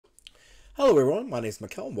Hello everyone, my name is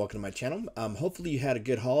Mikkel and welcome to my channel. Hopefully you had a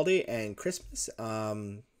good holiday and Christmas.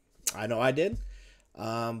 I know I did.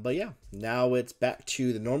 But yeah, now it's back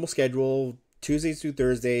to the normal schedule, Tuesdays through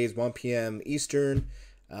Thursdays, 1 p.m. Eastern,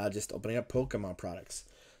 just opening up Pokemon products.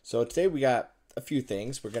 So today we got a few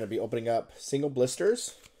things. We're going to be opening up single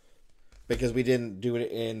blisters because we didn't do it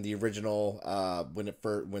in the original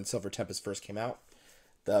when Silver Tempest first came out.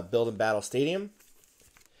 The Build and Battle Stadium.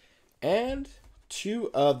 And two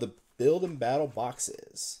of the Build and Battle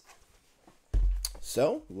boxes.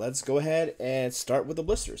 So let's go ahead and start with the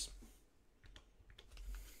blisters.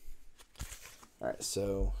 Alright,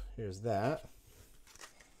 so here's that.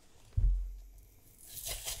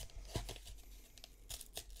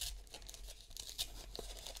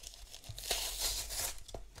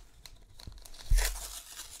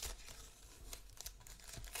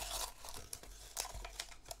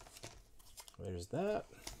 There's that.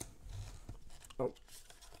 Oh.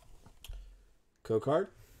 Code card.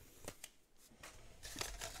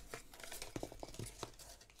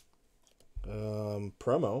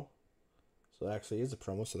 Promo. So it actually is a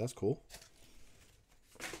promo, so that's cool.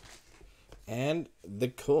 And the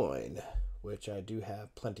coin, which I do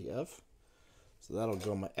have plenty of. So that'll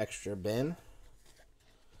go in my extra bin.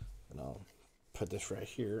 And I'll put this right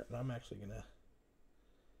here. And I'm actually going to...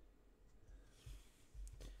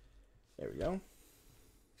 There we go.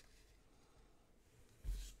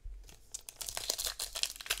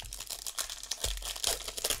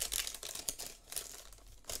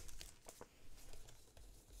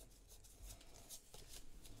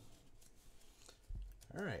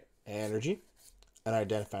 Alright, Energy,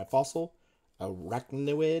 Unidentified Fossil,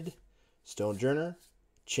 Arachnoid, Stonejourner,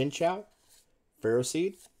 Chinchou,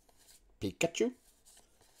 Ferroseed, Pikachu,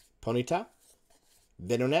 Ponyta,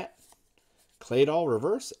 Venonat, Claydol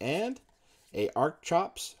Reverse, and a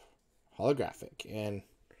Archeops holographic. And,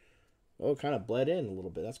 oh, kind of bled in a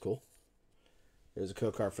little bit. That's cool. There's a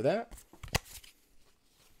code card for that.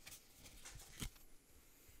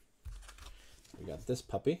 We got this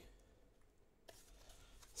puppy.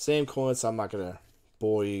 Same coin, so I'm not going to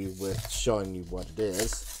bore you with showing you what it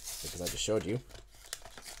is, because I just showed you.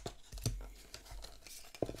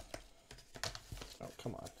 Oh,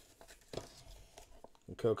 come on.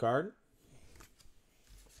 And code card.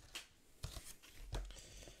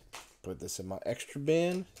 Put this in my extra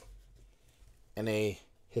bin. And a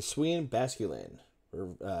Hisuian Basculin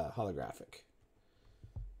holographic.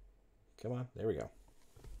 Come on, there we go.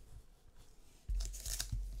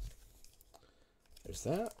 There's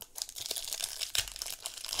that.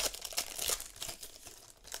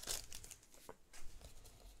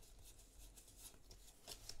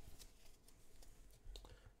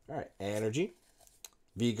 Alright, Energy,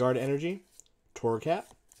 V-Guard Energy, Torcat,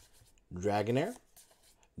 Dragonair,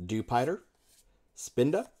 Dewpider,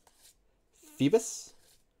 Spinda, Phoebus,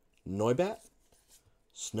 Noibat,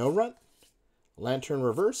 Snorunt, Lantern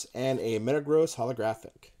Reverse, and a Metagross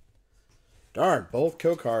holographic. Darn, both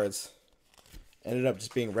code cards ended up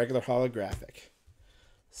just being regular holographic.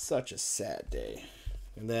 Such a sad day.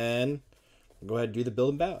 And then we'll go ahead and do the Build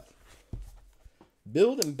and Battle.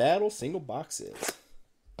 Build and Battle single boxes.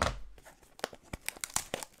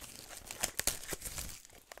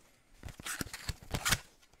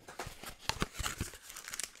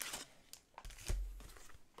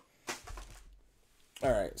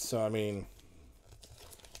 Alright, so I mean,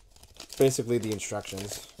 basically the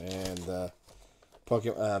instructions and the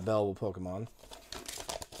Bellable Pokemon.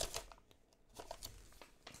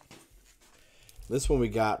 This one we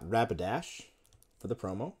got Rapidash for the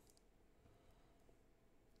promo.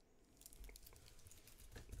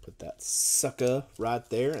 Put that sucker right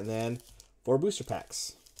there, and then 4 booster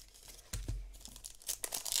packs.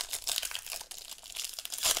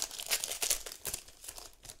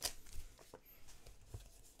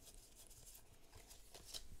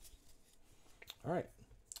 Alright.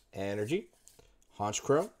 Energy,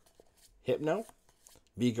 Honchkrow, Hypno,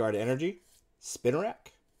 V-Guard Energy, Spinarak,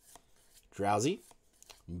 Drowsy,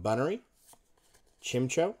 Bunnery,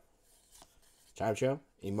 Chimcho,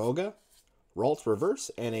 Emoga, Ralt Reverse,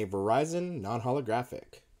 and a Verizon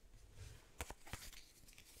non-holographic.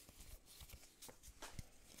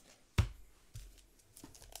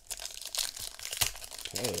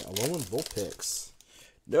 Okay, Alolan Vulpix.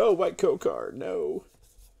 No white code card, no.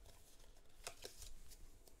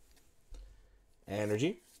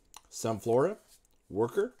 Energy, Sunflora,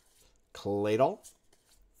 Worker, Claydol,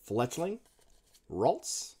 Fletchling,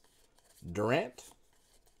 Ralts, Durant,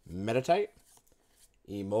 Meditite,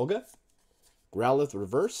 Emolga, Growlithe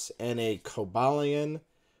Reverse, and a Cobalion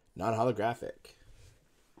non-holographic.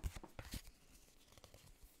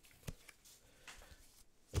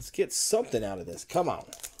 Let's get something out of this. Come on.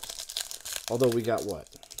 Although we got what?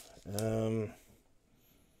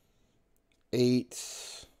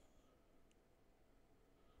 8.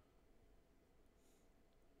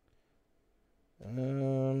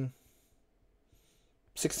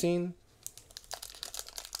 16.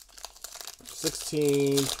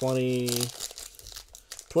 16, 20,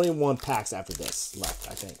 21 packs after this left,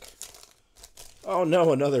 I think. Oh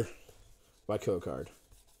no, another white code card.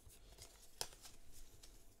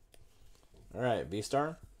 Alright,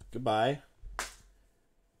 V-Star. Goodbye.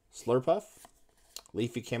 Slurpuff.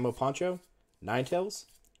 Leafy Camo Poncho. Ninetales.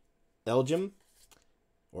 Elgyem.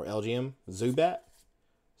 Or Elgium. Zubat.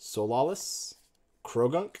 Solalis.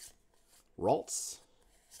 Krogunk. Ralts.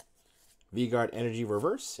 V-Guard Energy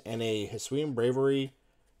Reverse. And a Hisuian Bravery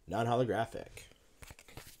non-holographic.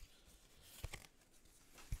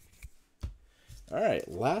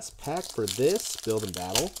 Alright, last pack for this build and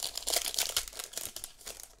battle.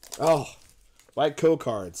 Oh, white code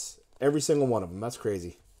cards. Every single one of them. That's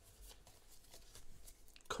crazy.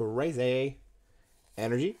 Crazy.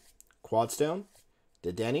 Energy. Quadstone.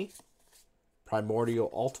 Dedenne. Primordial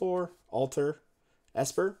Altar.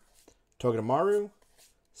 Esper. Togedemaru.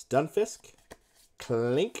 Stunfisk.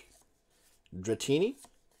 Clink. Dratini.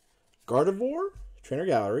 Gardevoir. Trainer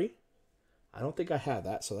Gallery. I don't think I have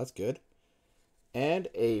that, so that's good. And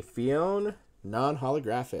a Fion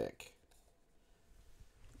non-holographic.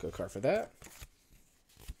 Good card for that.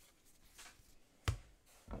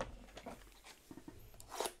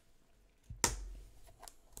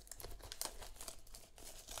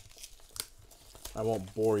 I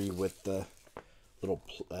won't bore you with the little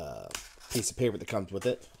piece of paper that comes with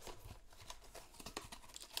it.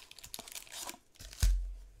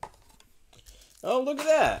 Oh, look at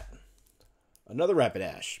that. Another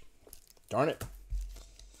Rapidash. Darn it.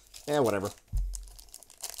 Whatever.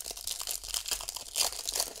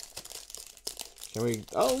 Can we...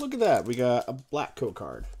 Oh, look at that. We got a black code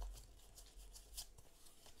card.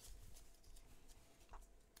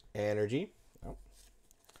 Energy. Oh.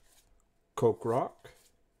 Kokrock.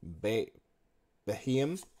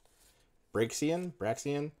 Behemoth.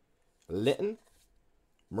 Braxian. Litten.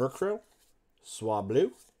 Murkrow.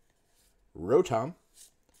 Swablu. Rotom.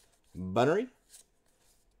 Bunnery.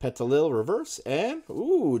 Petalil Reverse. And,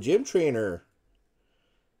 ooh, Gym Trainer.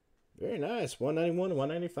 Very nice. 191 and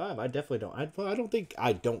 195. I definitely don't. I don't think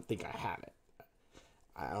I have it.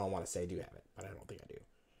 I don't want to say I do have it, but I don't think I do.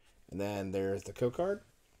 And then there's the code card.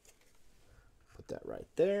 Put that right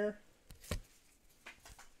there.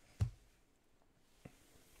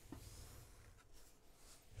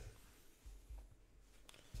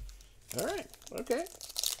 All right. Okay.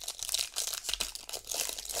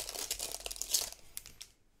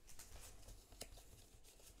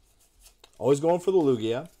 Always going for the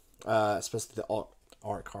Lugia, especially the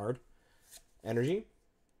art card. Energy,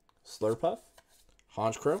 Slurpuff,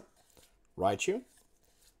 Honchkrow, Raichu,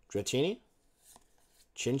 Dratini,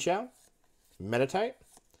 Chinchou, Meditite,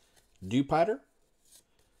 Dewpider,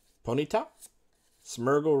 Ponyta,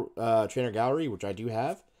 Smeargle Trainer Gallery, which I do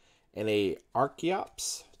have, and a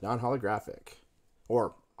Archeops non-holographic.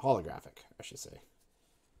 Or holographic, I should say.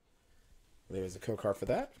 There's a code card for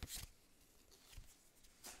that.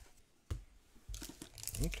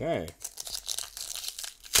 Okay.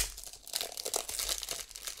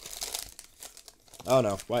 Oh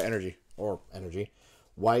no, white energy. Or energy.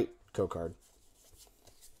 White code card.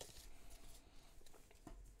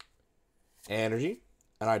 Energy.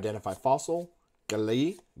 Unidentified fossil.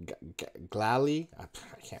 Glally. I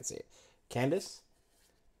can't say it. Candace.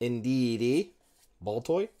 Indeedee.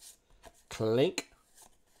 Baltoy. Clink.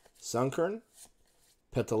 Sunkern.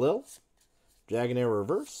 Petalil. Dragonair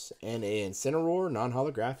Reverse, and a Incineroar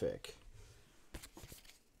non-holographic.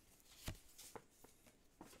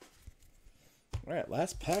 Alright,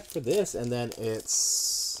 last pack for this, and then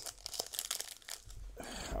it's...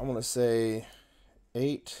 I want to say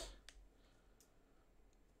 8...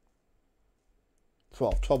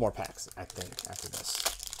 12 more packs, I think, after this.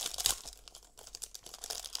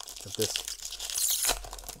 Of this.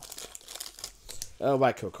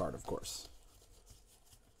 White code card, of course.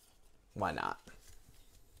 Why not?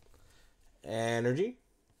 Energy.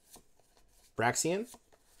 Braxian.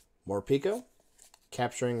 Morpeko.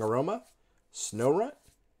 Capturing Aroma. Snorunt.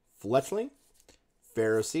 Fletchling.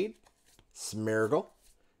 Ferroseed. Smeargle.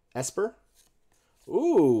 Esper.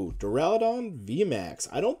 Ooh, Duraludon VMAX.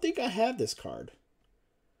 I don't think I have this card.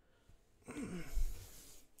 I'm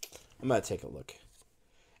going to take a look.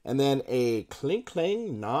 And then a Clink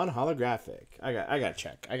non-holographic. I got to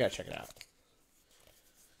check. I got to check it out.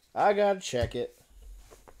 I got to check it.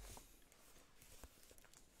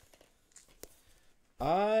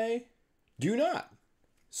 I do not.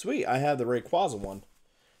 Sweet, I have the Rayquaza one.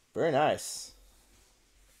 Very nice.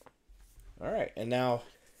 Alright, and now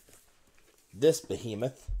this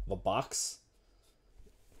behemoth of a box.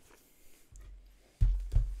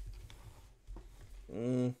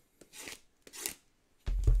 Put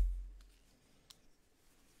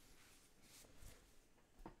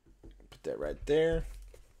that right there.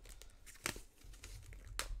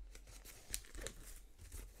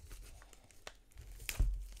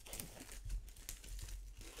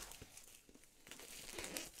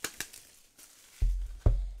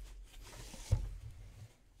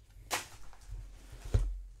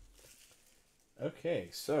 Okay,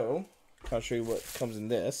 so I'll show you what comes in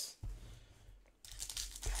this.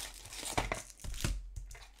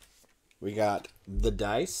 We got the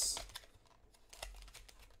dice.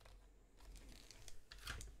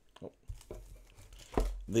 Oh.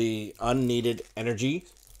 The unneeded energy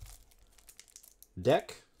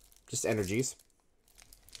deck. Just energies.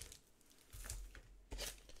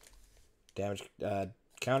 Damage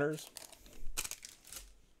counters.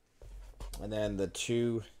 And then the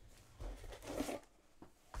 2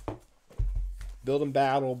 build and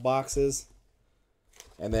battle boxes.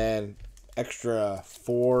 And then extra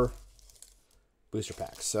 4 booster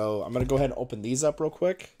packs. So I'm going to go ahead and open these up real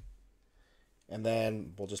quick. And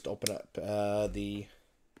then we'll just open up the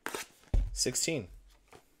 16.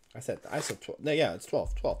 I said 12. No, yeah, it's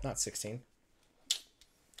 12. 12, not 16.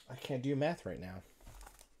 I can't do math right now.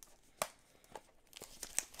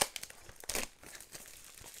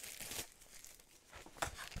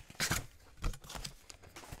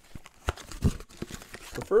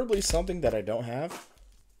 Preferably something that I don't have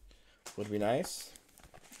would be nice.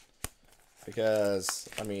 Because,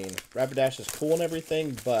 I mean, Rapidash is cool and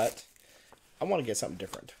everything, but I want to get something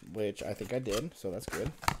different, which I think I did, so that's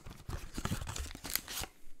good.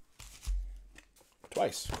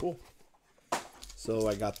 Twice, cool. So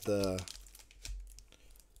I got the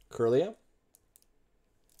Curlia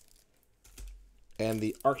and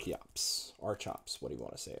the Archeops. Archops, what do you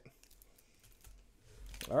want to say it?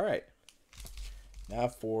 Alright. Now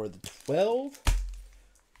for the 12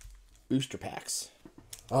 booster packs.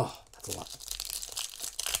 Oh, that's a lot.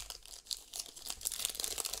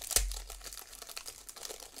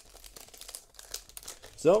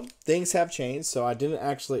 So, things have changed. So, I didn't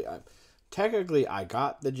actually... technically, I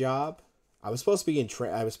got the job. I was supposed to be in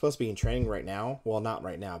training right now. Well, not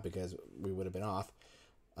right now because we would have been off.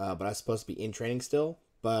 But I was supposed to be in training still.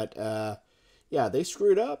 But, yeah, they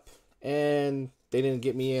screwed up. And they didn't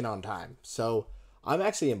get me in on time. So, I'm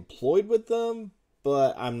actually employed with them.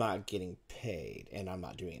 But I'm not getting paid, and I'm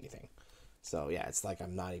not doing anything. So, yeah, it's like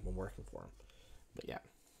I'm not even working for them. But, yeah.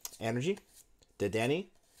 Energy, Dedenne,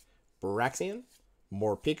 Braxian,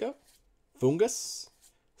 Morpeko, Fungus,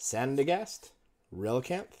 Sandygast,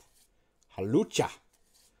 Relicanth, Halucha,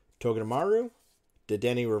 Togedemaru,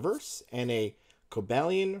 Dedenne Reverse, and a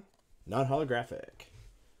Cobalion non-holographic.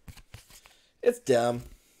 It's dumb,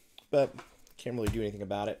 but can't really do anything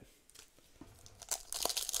about it.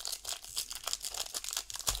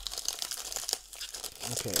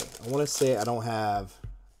 Okay, I want to say I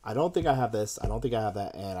don't think I have this, I don't think I have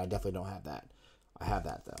that, and I definitely don't have that. I have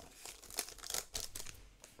that, though.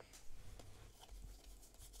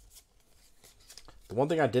 The one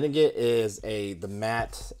thing I didn't get is the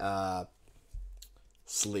matte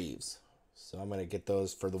sleeves. So I'm going to get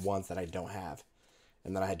those for the ones that I don't have.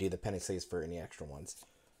 And then I do the penny sleeves for any extra ones.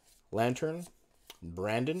 Lantern,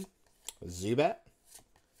 Brandon, Zubat,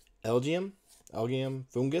 Elgium,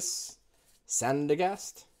 Fungus,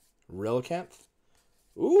 Sandygast, Relicanth.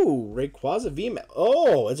 Ooh, Rayquaza VMAX.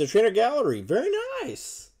 Oh, it's a trainer gallery. Very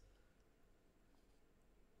nice.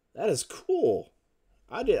 That is cool.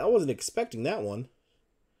 I wasn't expecting that one.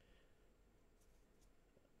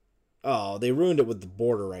 Oh, they ruined it with the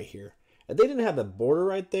border right here. If they didn't have the border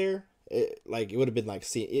right there, it would have been like,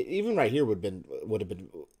 see, even right here would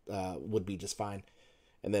be just fine.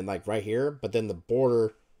 And then like right here, but then the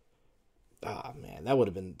border. Oh, man, that would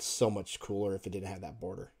have been so much cooler if it didn't have that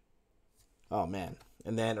border. Oh, man.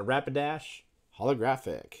 And then a Rapidash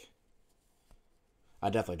holographic. I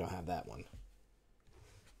definitely don't have that one.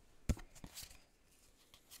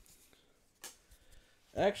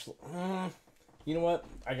 Actually, you know what?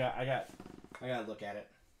 I gotta look at it.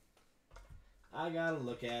 I gotta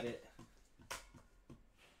look at it.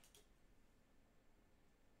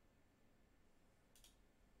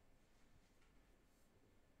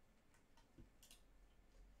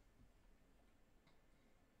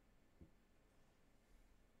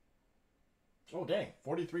 Oh, dang.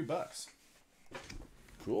 $43.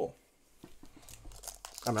 Cool.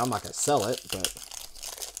 I mean, I'm not going to sell it, but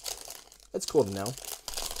it's cool to know.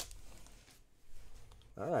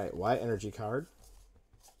 All right, white energy card.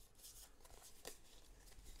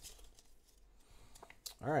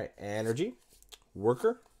 All right, energy.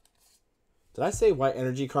 Worker. Did I say white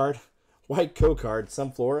energy card? White code card.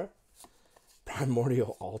 Sunflora.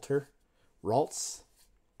 Primordial Altar. Ralts.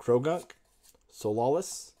 Krogunk.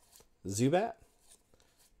 Solaris. Zubat.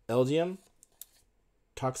 Elgium.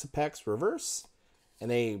 Toxapex Reverse.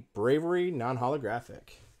 And a Bravery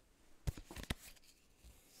non-holographic.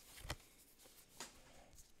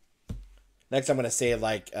 Next, I'm gonna say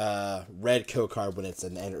like red code card when it's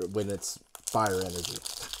fire energy.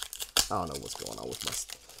 I don't know what's going on with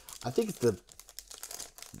my. I think it's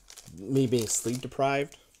me being sleep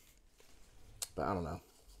deprived, but I don't know.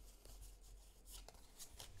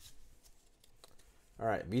 All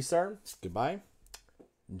right, V-Star, goodbye.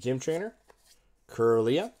 Gym Trainer,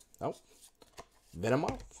 Curlia, oh,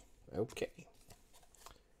 Venomoth, okay.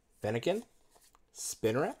 Fennekin,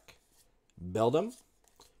 Spinarak, Beldum,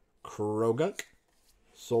 Krogunk,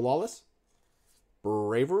 Solaris,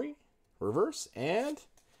 Bravery, Reverse, and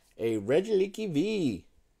a Regieleki V.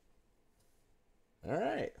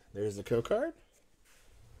 Alright, there's the code card.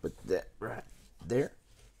 Put that right there.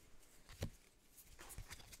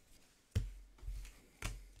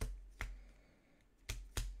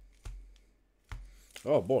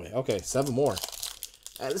 Oh boy, okay, 7 more.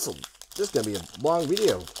 And this is gonna be a long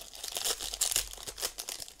video.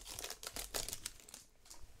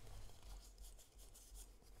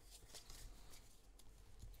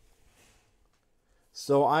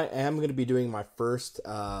 So I am going to be doing my first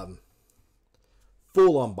full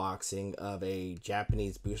unboxing of a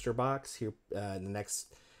Japanese booster box here in the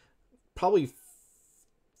next probably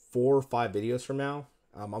 4 or 5 videos from now.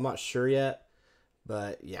 I'm not sure yet,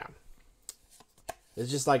 but yeah.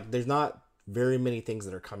 It's just like there's not very many things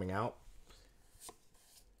that are coming out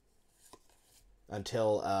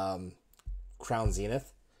until Crown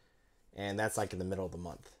Zenith, and that's like in the middle of the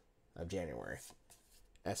month of January.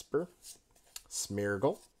 Esper,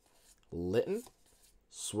 Smeargle, Litten,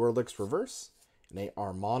 Swirlix Reverse, and a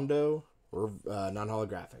Armando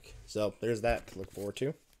non-holographic. So there's that to look forward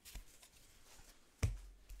to.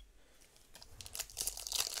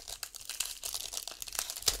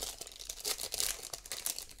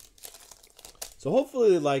 So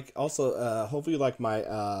hopefully, hopefully you like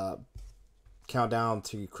my countdown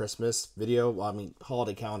to Christmas video. Well, I mean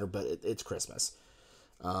holiday calendar, but it's Christmas.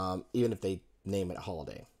 Even if they name it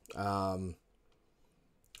holiday.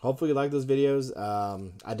 Hopefully you like those videos.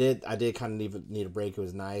 I did kind of need a break. It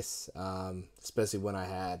was nice, especially when I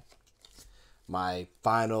had my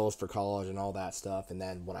finals for college and all that stuff, and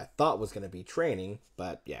then what I thought was going to be training,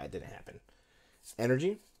 but yeah, it didn't happen.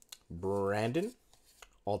 Energy, Brandon,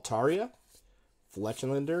 Altaria,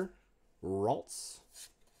 Fletchlander, Ralts,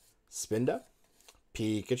 Spinda,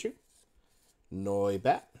 Pikachu,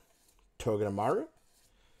 Noibat, Togedemaru,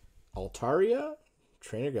 Altaria,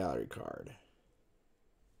 Trainer Gallery card.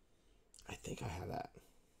 I think I have that.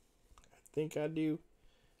 I think I do.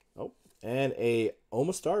 Oh, and a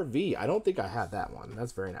Omastar V. I don't think I have that one.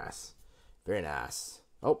 That's very nice. Very nice.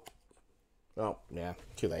 Oh, yeah.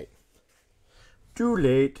 Too late. Too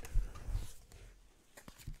late.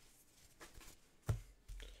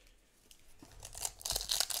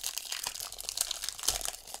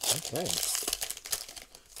 Okay.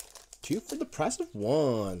 2 for the price of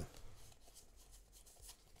 1.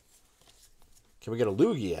 Can we get a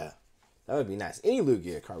Lugia? That would be nice. Any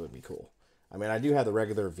Lugia card would be cool. I mean, I do have the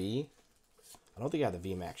regular V. I don't think I have the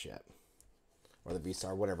V Max yet. Or the V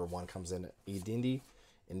Star, whatever one comes in. Edindi,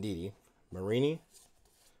 Indeedee, Marini,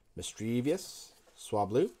 Mischievous,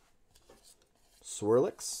 Swablu,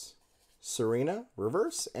 Swirlix, Serena,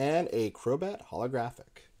 Reverse, and a Crobat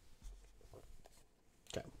holographic.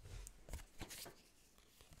 Okay.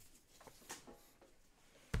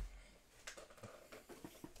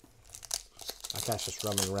 My cat's just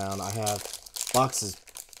roaming around. I have boxes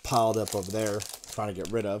piled up over there trying to get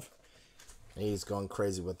rid of. And he's going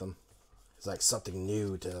crazy with them. It's like something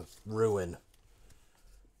new to ruin.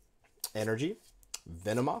 Energy,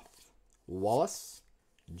 Venomoth, Wallace,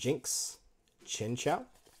 Jinx, Chinchou,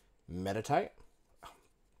 Meditite,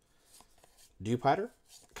 Dewpider,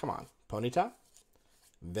 come on, Ponyta,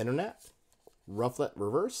 Venonat, Rufflet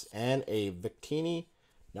Reverse, and a Victini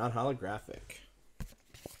non-holographic.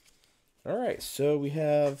 Alright, so we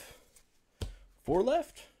have 4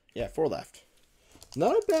 left? Yeah, 4 left.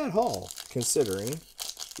 Not a bad haul, considering.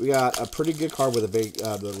 We got a pretty good card with a big,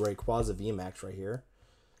 the Rayquaza VMAX right here.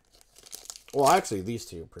 Well, actually, these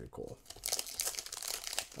two are pretty cool.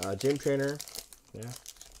 Gym Trainer, yeah.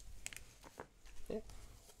 Yeah.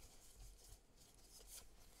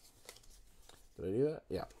 Did I do that?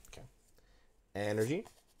 Yeah, okay. Energy,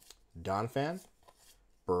 Donphan,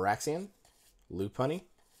 Baraxian, Lopunny,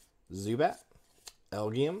 Zubat,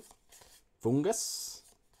 Elgium, Fungus,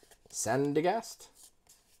 Sandygast,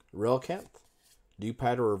 Relcanth,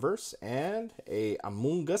 Dewpider Reverse, and a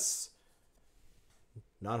Among Us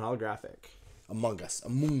non-holographic. Among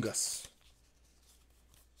Us.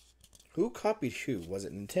 Who copied who? Was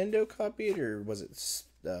it Nintendo copied, or was it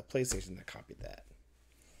PlayStation that copied that?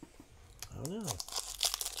 I don't know.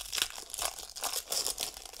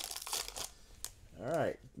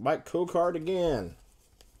 Alright, Mike code card again.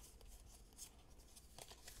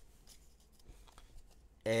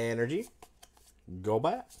 Energy,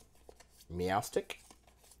 Golbat, Meowstic,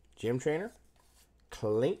 Gym Trainer,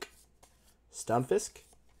 Clink, Stunfisk,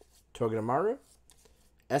 Togedemaru,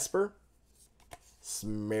 Esper,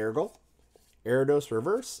 Smeargle, Gyarados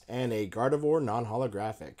Reverse, and a Gardevoir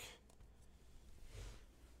non-holographic.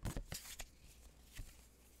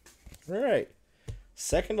 Alright,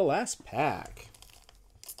 second to last pack.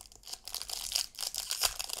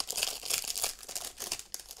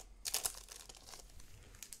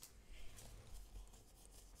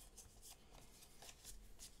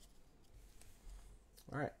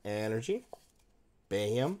 Alright, Energy,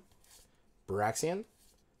 Bayhem, Braxian,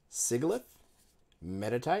 Sigilyph,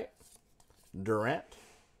 Meditite, Durant,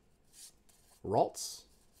 Ralts,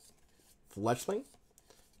 Fletchling,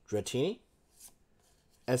 Dratini,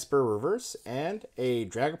 Esper Reverse, and a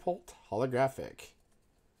Dragapult holographic.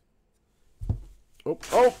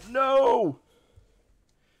 Oh no!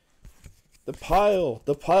 The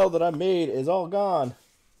pile that I made is all gone.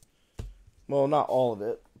 Well, not all of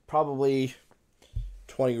it. Probably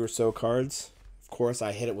 20 or so cards. Of course,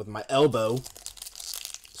 I hit it with my elbow.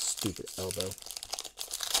 Stupid elbow.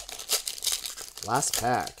 Last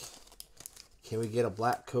pack. Can we get a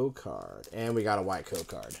black code card? And we got a white code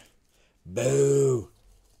card. Boo!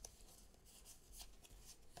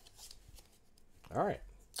 Alright.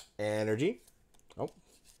 Energy.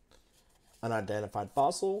 Unidentified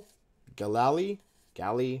Fossil. Galali,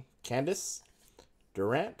 Candice,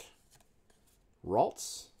 Durant,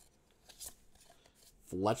 Ralts,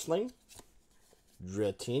 Fletchling,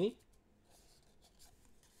 Dratini,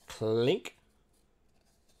 Clink,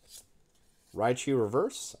 Raichu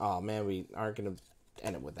Reverse. Oh man, we aren't going to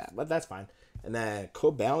end it with that, but that's fine. And then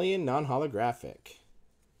Cobalion non-holographic.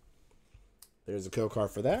 There's a code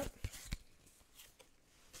card for that.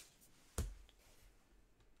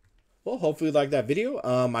 Well, hopefully you liked that video.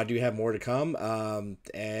 I do have more to come,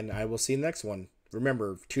 and I will see you in the next one.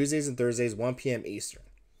 Remember, Tuesdays and Thursdays, 1 p.m. Eastern.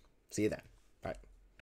 See you then.